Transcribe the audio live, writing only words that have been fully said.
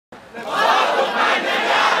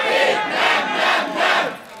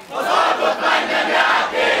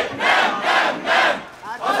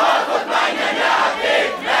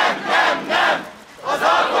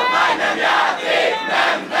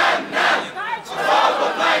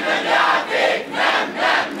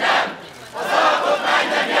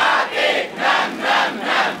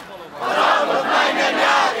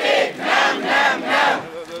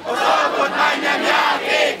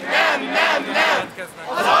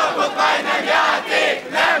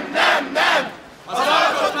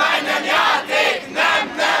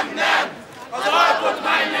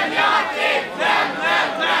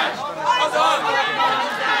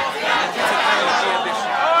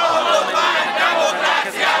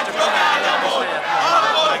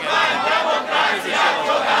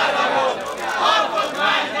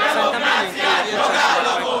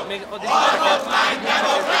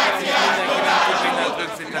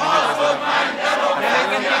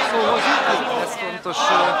szóhoz jutni? Ez fontos.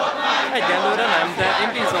 Egyelőre nem, de én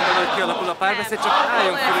bízom benne, hogy kialakul a párbeszéd, csak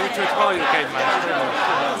álljunk fel úgy, hogy halljuk egymást.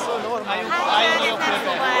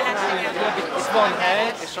 Itt van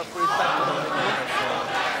hely, és akkor itt meg tudom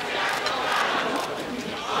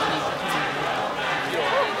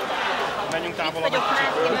menjünk távolabb egy kicsit.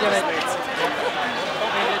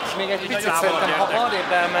 Még egy picit szerintem, ha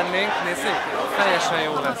arrébb elmennénk, nézzék, teljesen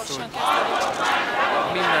jó lesz úgy.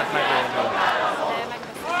 Mindent megoldunk.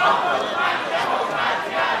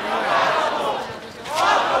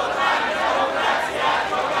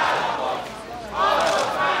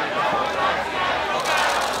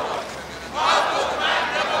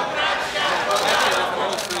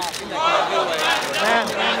 Nem,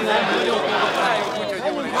 jó, csináljuk úgy, hogy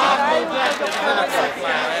jól is.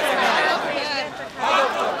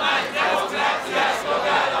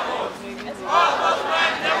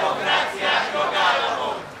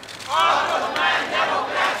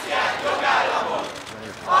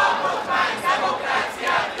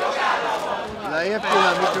 Lejjebb kéne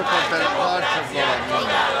a mikrofon, mert harcos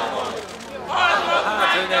valami.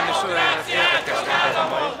 Hát, hölgyeim és uraim, ez érdekes volt ez a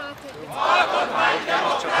mai. Én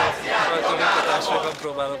most csak a sajtómunkatársakkal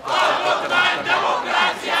próbálok kapcsolatot teremteni.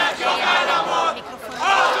 Demokráciát, jogállamot!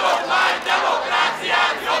 Alkotmány,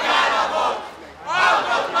 demokráciát, jogállamot!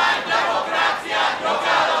 Alkotmány, demokráciát,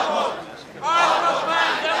 jogállamot!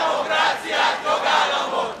 Alkotmány, demokráciát,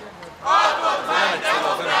 jogállamot! Alkotmány,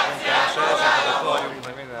 demokráciát, jogállamot!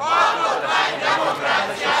 Alkotmány,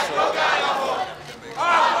 demokráciát, jogállamot!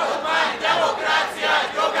 Alkotmány,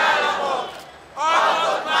 demokráciát, jogállamot!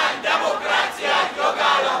 Alkotmány, demokráciát,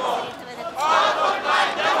 jogállamot!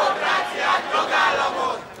 Alkotmány, demokráciát,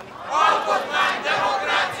 jogállamot! Alkotmány,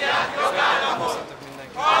 demokráciát, jogállamot!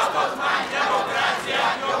 Alkotmány, demokráciát,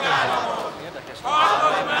 jogállamot!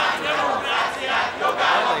 Alkotmány, demokráciát,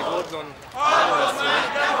 jogállamot! Alkotmány,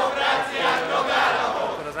 demokráciát, jogállamot!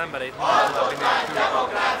 Akkor az embereit mindenki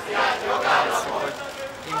demokráciát, jogállamot! hogy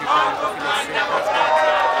indítjuk a filmszéket,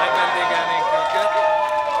 megvendégelnénk őket,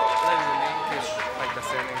 leülnénk és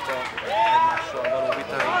megbeszélnénk egymással való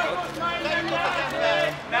vitáinkat.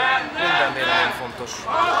 Minden vélemény fontos.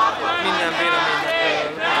 Minden véleménynek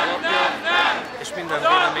van alapja, és minden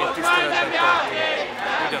véleményt tiszteletben tartunk.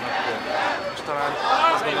 Ugyanakkor. És talán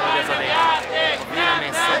azt gondolom, hogy ez a lényeg. A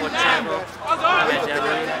vélemény szabadsága nem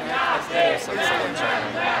egyenlő, ez erőszak szabadsága.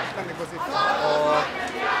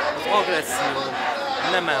 Az agresszió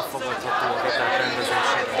nem elfogadható a viták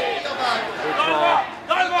rendezésére. Hogyha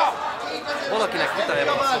valakinek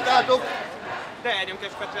vitájában Találtátok? De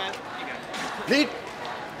egyönköskötően, igen. Mit?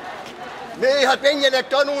 Mi? Hát menjenek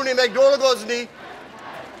tanulni, meg dolgozni!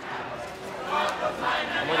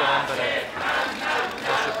 a magyar emberek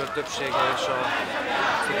elsőkör többsége és a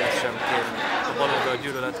Fidesz sem kér a baloldal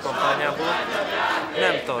gyűlölet kampányából.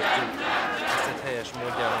 Nem tartjuk ezt egy helyes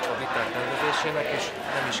módjának a viták rendezésének, és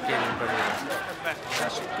nem is kérünk belőle.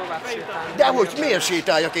 De hogy miért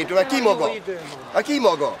sétáljak én tovább? Ki maga? Hát ki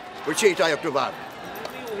maga, hogy sétáljak tovább?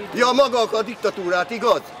 Ja, maga a diktatúrát,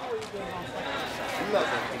 igaz?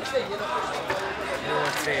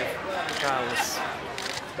 8 év káosz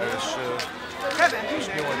és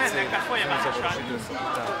 8 év húzatos időszak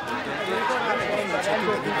után.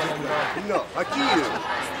 Na, hát ki ő?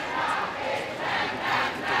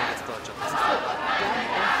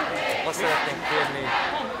 Azt szeretnénk kérni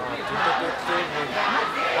a tüntetőktől, hogy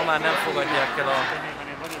ha már nem fogadják el a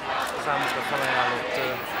számukra felajánlott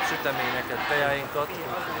süteményeket, tejáinkat,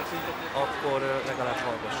 akkor legalább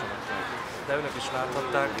hallgassanak meg. De önök is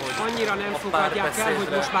láthatták, hogy annyira nem fogadják el, hogy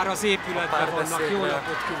most már az épületben vannak. Jó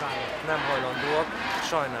napot kívánok! Nem hajlandóak,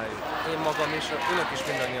 sajnáljuk. Én magam is, önök is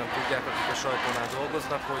mindannyian tudják, akik a sajtónál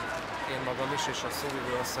dolgoznak, hogy én magam is, és a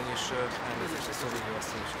szóvivő asszony is, elnézést, a szóvivő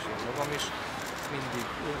asszony is, és én magam is,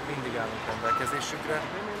 mindig állunk rendelkezésükre.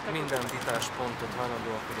 Minden vitáspontot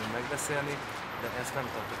hajlandóak vagyunk megbeszélni, de ezt nem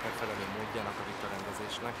tartjuk megfelelő módjának a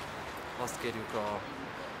vitarendezésnek. Azt kérjük a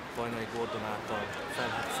Bajnai Gordon által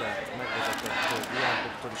felhetszelt, megvezetett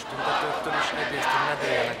diákoktól és tüntetőktől is, egyrészt, hogy ne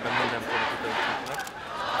dőljenek be minden politikai trükknek,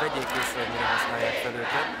 vegyék észre, hogy mire használják fel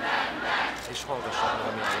őket, és hallgassanak meg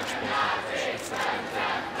a mi álláspontunkat is, itt szeretnénk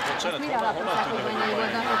kérni. Mire alapozták, hogy Bajnai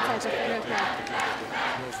Gordont tetszett önöknek?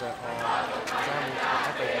 Nézze, az elmúlt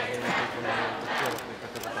hetekben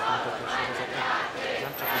kialakultak ezek a tüntetősorozatok,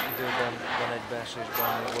 nem csak az időben van egy beesés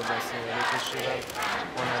Bajnai Gordon lépésével,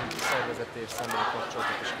 hanem szervezeti és személyi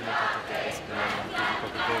kapcsolatok is kimutathatók, ezt nem tudjuk,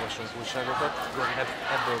 akik olvasunk újságokat.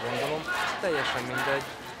 Ebből gondolom, teljesen mindegy,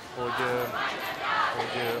 hogy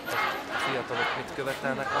a fiatalok mit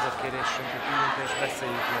követelnek, az a kérésünk, hogy üljünk és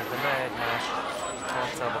beszéljük meg, de ne egymás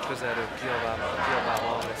harcába közelről kiabálva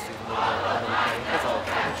agresszív módon. Ez a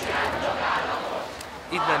kérdés.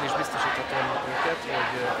 Egyben is biztosíthatom őket,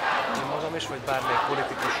 hogy én magam is, vagy bármelyik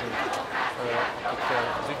politikusunk, akikkel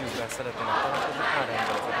az ügyünkben szeretnének találkozni,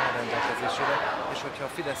 áll rendelkezésére, és hogyha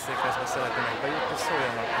a Fidesz székházba szeretnének bejutni,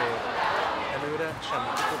 szóljanak előre, semmi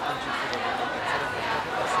titok nincs, így fogadatokat szeretnék,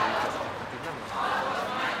 beszéljük ezt.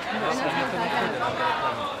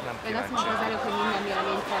 Ön azt mondta az előbb, hogy minden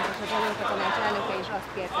vélemény fontos. Az Alkotmánytanács elnöke is azt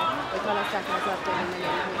kérte, hogy halasszák el az alaptörvény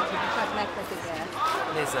módosítását. Megteszik el?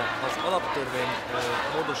 Nézze, az alaptörvény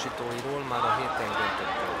módosítóiról már a héten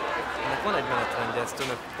döntöttünk. Ennek van egy menetrendje, ezt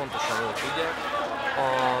önök pontosan jól tudják.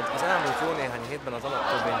 Az elmúlt jó néhány hétben az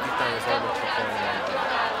alaptörvény vitája zajlott a parlamentben.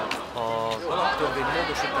 Az alaptörvény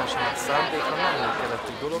módosításának szándéka nem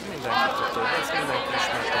keletű dolog, mindenki tudja, ezt mindenki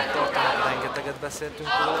ismerte a tartalmat, rengeteget beszéltünk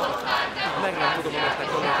róla. Meg nem tudom önöknek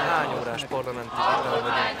mondani, hogy hány órás parlamenti vitán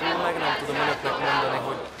vagyunk túl, meg nem tudom önöknek mondani,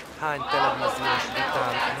 hogy hány televíziós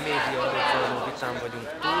vitán, média előtt vitán vagyunk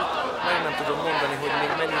túl, meg nem tudom mondani, hogy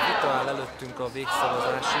még mennyi vita áll előttünk a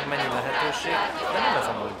végszavazásig, mennyi lehetőség, de nem ez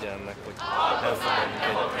a módja ennek, hogy elfogadunk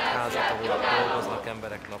egy házat, ahol dolgoznak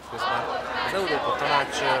emberek napközben. Az Európa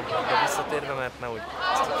Tanácsba visszatérve, mert nehogy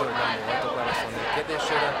ezt a tőle nem voltak válaszolni a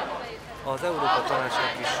kérdésére, az Európa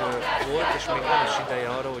Tanácsnak is volt, és még van is ideje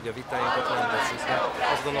arra, hogy a vitáinkat rendezzük.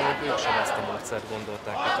 Azt gondolom, hogy ők sem ezt a módszert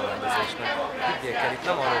gondolták a rendezésnek. Higgyék el, itt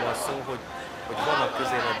nem arról van szó, hogy vannak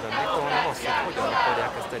közéletben vita, hanem az, hogy hogyan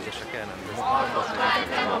akarják ezt egyesek elrendezni.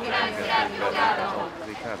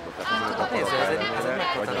 Nézze, ez egy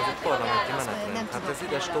meghatározott parlamenti menetrend. Hát ez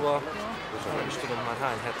idestova, nem is tudom már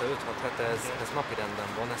hány hete, 5-6 hete ez napirenden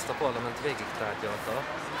van, ezt a parlament végig tárgyalta.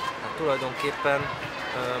 Hát tulajdonképpen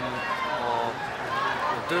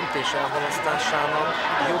a döntés elhalasztásának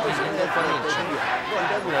jogi indoka nincsen.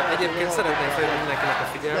 Egyébként szeretném felhívni mindenkinek a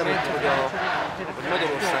figyelmét, hogy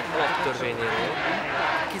Magyarország alaptörvényénél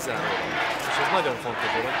kizárólag, és ez nagyon fontos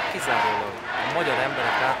dolog, kizárólag a magyar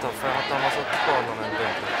emberek által felhatalmazott parlament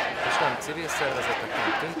döntött. És nem civil szervezetek,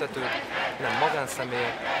 nem tüntetők, nem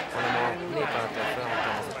magánszemélyek, hanem a nép által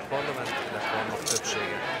felhatalmazott parlament, illetve annak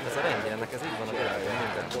többsége. Ez a rendje, ennek ez így van a világon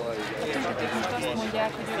mindenhol. Azt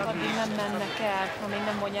mondják, hogy ők addig nem mennek el, amíg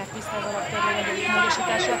nem mondják vissza az alaptörvény egyedik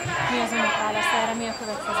módosítása. Mi az önök válasz erre, mi a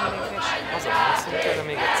következő lépés? Az a válaszunk erre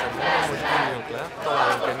még egyszer mondom, hogy üljünk le,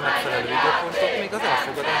 találjunk egy megfelelő időpontot még az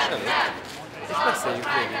elfogadás előtt. És beszéljük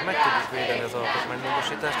végig, meg tudjuk védeni az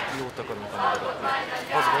alkotmánymódosítást, jót akarunk a magyaroknak.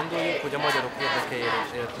 Azt gondoljuk, hogy a magyarok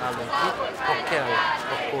érdekeiért állunk ki, ha kell,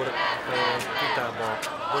 akkor vitába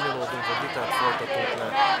bonyolódunk, vagy vitát folytatunk le,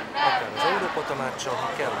 akár az Európa Tanácssal, ha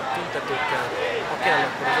kell, a tüntetőkkel, ha kell,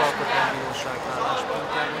 akkor az Alkotmánybíróság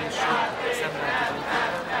álláspontjában is szemben tudunk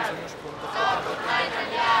bizonyos pontokat. Az alkotmány nem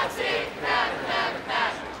játék, nem, nem,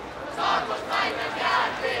 nem! Az alkotmány nem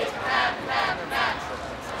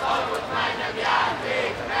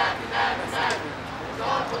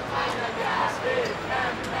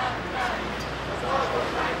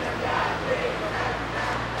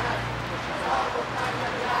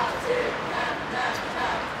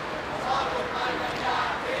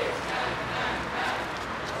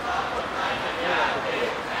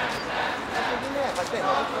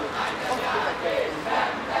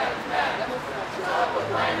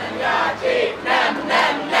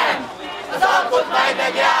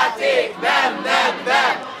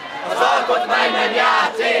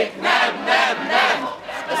játék, nem, nem, nem!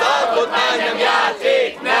 Az alkotmány nem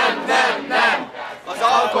játék, nem, nem, nem! Az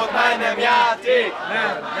alkotmány nem játék,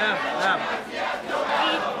 nem, nem, nem!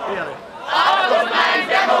 Alkotmány,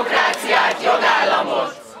 demokráciát,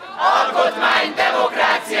 jogállamot! Alkotmány,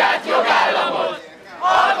 demokráciát, jogállamot!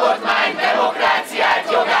 Alkotmány, demokráciát,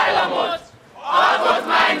 jogállamot!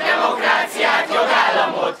 Alkotmány, demokráciát,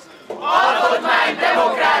 jogállamot! Alkotmány,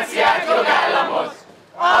 demokráciát, jogállamot!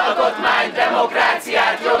 Alkotmány,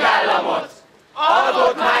 demokráciát, jogállamot!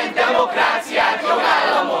 Alkotmány, demokráciát,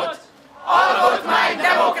 jogállamot! Alkotmány,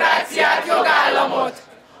 demokráciát, jogállamot!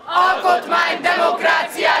 Alkotmány,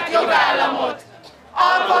 demokráciát, jogállamot!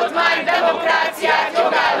 Alkotmány, demokráciát,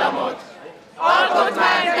 jogállamot!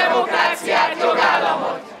 Alkotmány, demokráciát,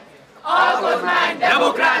 jogállamot! Alkotmány,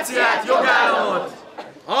 demokráciát, jogállamot!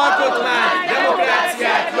 Alkotmány,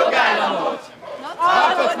 demokráciát, jogállamot!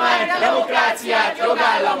 Alkotmány, demokráciát,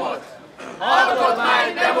 jogállamot!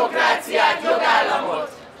 Alkotmány, demokráciát, jogállamot!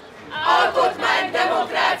 Alkotmány,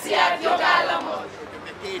 demokráciát, jogállamot!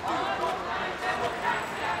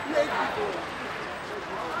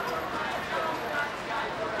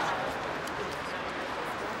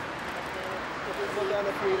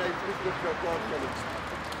 Magának végre egy trükkökről tartani.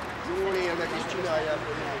 Jól élnek és csinálják.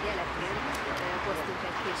 Hoztunk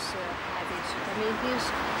egy kis házi süteményt is,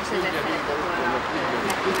 és ezért szerettem volna megkínálni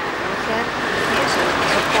őket, és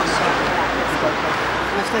a passal találkoztattak.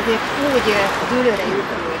 most azért úgy dűlőre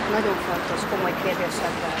épült, nagyon fontos, komoly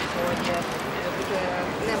kérdésekben, hogy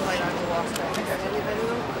nem hajlandó azt beszélni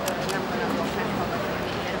velünk, nem hajlandó meghallgatni a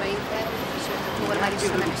mi érveinket, sőt a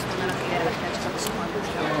normálisan nem is mondanak érveket, csak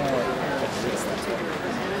smagusra biztatőből,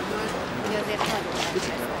 hogy azért nagyon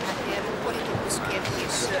megkérdeztem. Hát én politikusként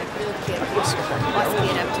és nőként is azt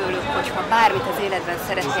kérem tőlük, hogy ha bármit az életben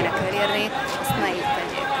szeretnének elérni, azt ne így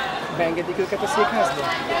tegyék. Beengedik őket a székházba?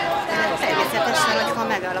 Természetesen, hogyha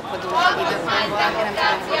megállapodunk egy időpontban, én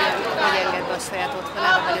nem tudom, hogy enged be a saját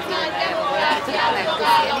otthonába, vagy az irodájába valakit, hogy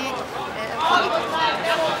megbeszélni.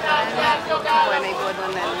 Volna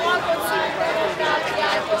módon nem szívban, hogy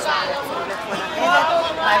bizonyítják, hogy sokkal egyszerűbb lett volna a helyzet,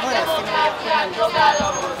 bár valószínű, hogy akkor nem is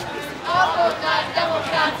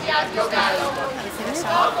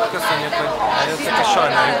Köszönjük, hogy eljöttek, és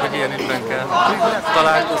sajnáljuk, hogy ilyen ügyben kell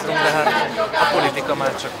találkoznunk, de hát a politika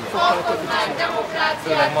már csak így.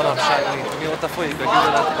 Főleg manapság, mióta folyik a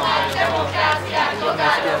gyűlöletkampány,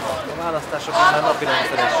 a választásokon már napi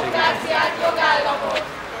rendszerességében.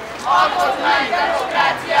 Alkotmány,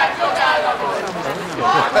 demokráciát, jogállamot!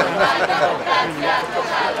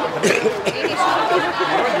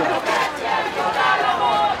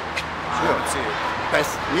 Olyan szép.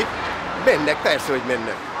 Persze, mit? Mennek, persze, hogy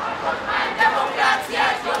mennek. Alkotmány,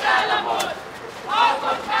 demokráciát, jogállamot!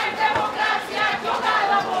 Alkotmány, demokráciát,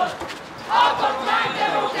 jogállamot! Alkotmány,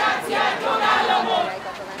 demokráciát, jogállamot!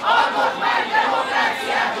 Alkotmány,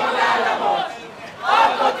 demokráciát, jogállamot!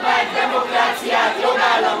 Alkotmány, demokráciát,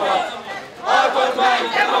 jogállamot! Alkotmány,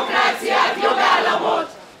 demokráciát, jogállamot!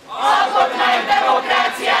 Alkotmány, demokráciát, jogállamot! Alkotmány,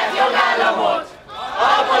 demokráciát, jogállamot!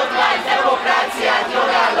 Alkotmány, demokráciát,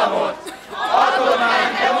 jogállamot! Alkotmány,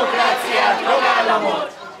 demokráciát, jogállamot!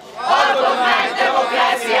 Alkotmány,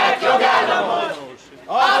 demokráciát, jogállamot!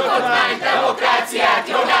 Alkotmány, demokráciát,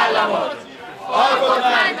 jogállamot!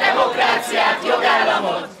 Alkotmány, demokráciát,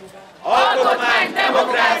 jogállamot! Alkotmány,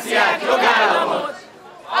 demokráciát, jogállamot!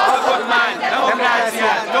 Alkotmány,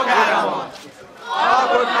 demokráciát, jogállamot!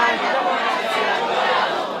 Alkotmány,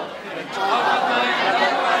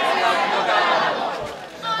 demokráciát, jogállamot!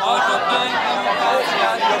 Alkotmány,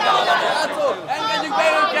 demokráciát, jogállamot! Engedjük be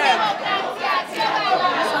őket!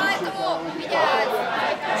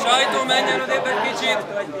 Sajtó, menjen odébb egy kicsit!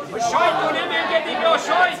 A sajtó nem engedi be a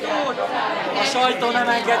sajtót! A sajtó nem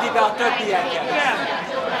engedi be a többieket! Igen!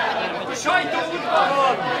 A sajtó útban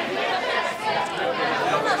van!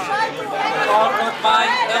 Alkotmány,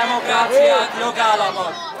 demokráciát,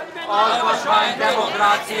 jogállamot! Alkotmány,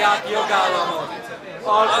 demokráciát, jogállamot!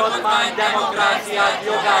 Alkotmány, demokráciát,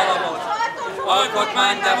 jogállamot!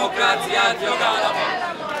 Alkotmány, demokráciát, jogállamot!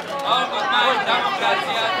 Alkotmány,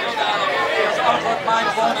 demokráciát, jogállamot! És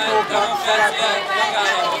alkotmánybontó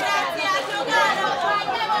jogállamot!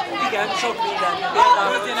 Igen, sok minden. Például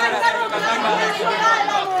történeteket megválaszolni.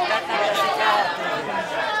 Megnevezik el.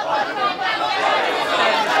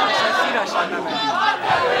 Természetesen szívesen nem megyünk.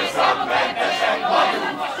 Erőszakmentesek vagyunk!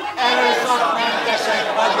 Erőszakmentesek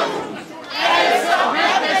vagyunk!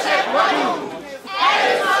 Erőszakmentesek vagyunk!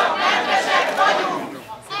 Erőszakmentesek vagyunk!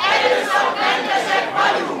 Erőszakmentesek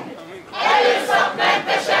vagyunk!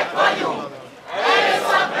 Erőszakmentesek vagyunk!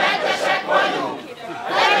 Erőszakmentesek vagyunk!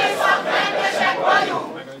 Erőszakmentesek vagyunk!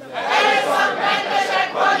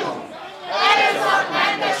 Erőszakmentesek vagyunk!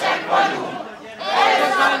 Erőszakmentesek vagyunk!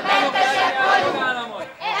 Erőszakmentesek vagyunk!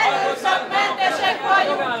 Erőszakmentesek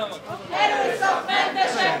vagyunk!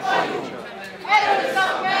 Erőszakmentesek vagyunk!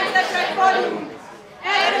 Erőszakmentesek vagyunk!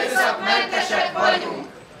 Erőszakmentesek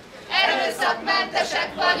vagyunk! Erőszakmentesek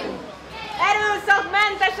vagyunk!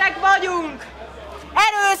 Erőszakmentesek vagyunk!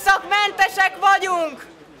 Erőszakmentesek vagyunk!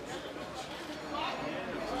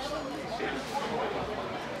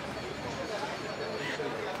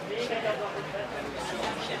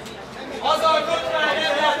 Az alkotmány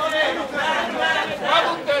nem lehet,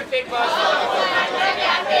 magunk törték be